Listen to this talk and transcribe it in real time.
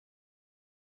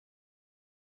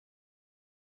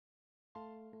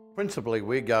Principally,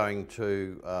 we're going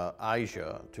to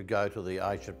Asia to go to the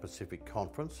Asia Pacific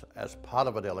Conference as part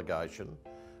of a delegation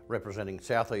representing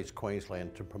Southeast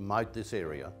Queensland to promote this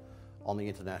area on the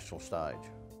international stage.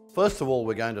 First of all,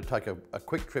 we're going to take a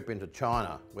quick trip into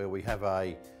China, where we have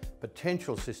a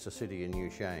potential sister city in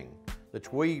Yushang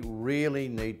that we really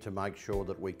need to make sure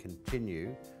that we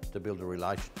continue to build a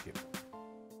relationship.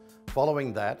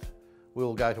 Following that,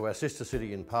 we'll go to our sister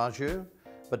city in Paju,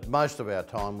 but most of our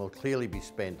time will clearly be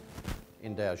spent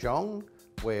in Daejeon,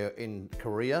 in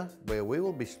Korea, where we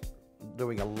will be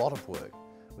doing a lot of work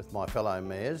with my fellow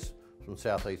mayors from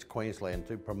Southeast Queensland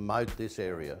to promote this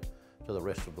area to the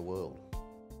rest of the world.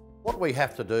 What we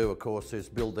have to do, of course, is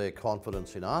build their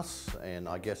confidence in us, and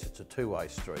I guess it's a two-way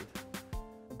street.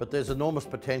 But there's enormous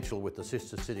potential with the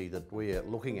sister city that we're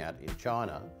looking at in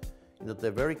China, in that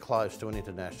they're very close to an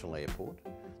international airport.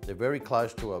 They're very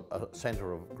close to a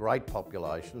centre of great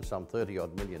population, some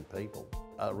 30-odd million people.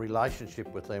 A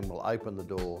relationship with them will open the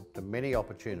door to many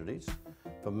opportunities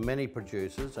for many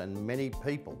producers and many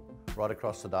people right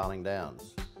across the Darling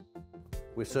Downs.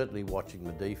 We're certainly watching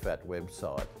the DFAT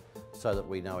website so that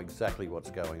we know exactly what's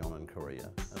going on in Korea.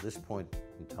 At this point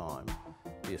in time,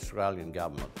 the Australian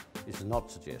government is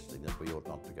not suggesting that we ought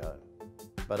not to go.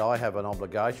 But I have an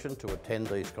obligation to attend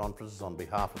these conferences on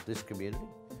behalf of this community,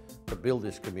 to build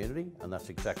this community, and that's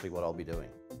exactly what I'll be doing.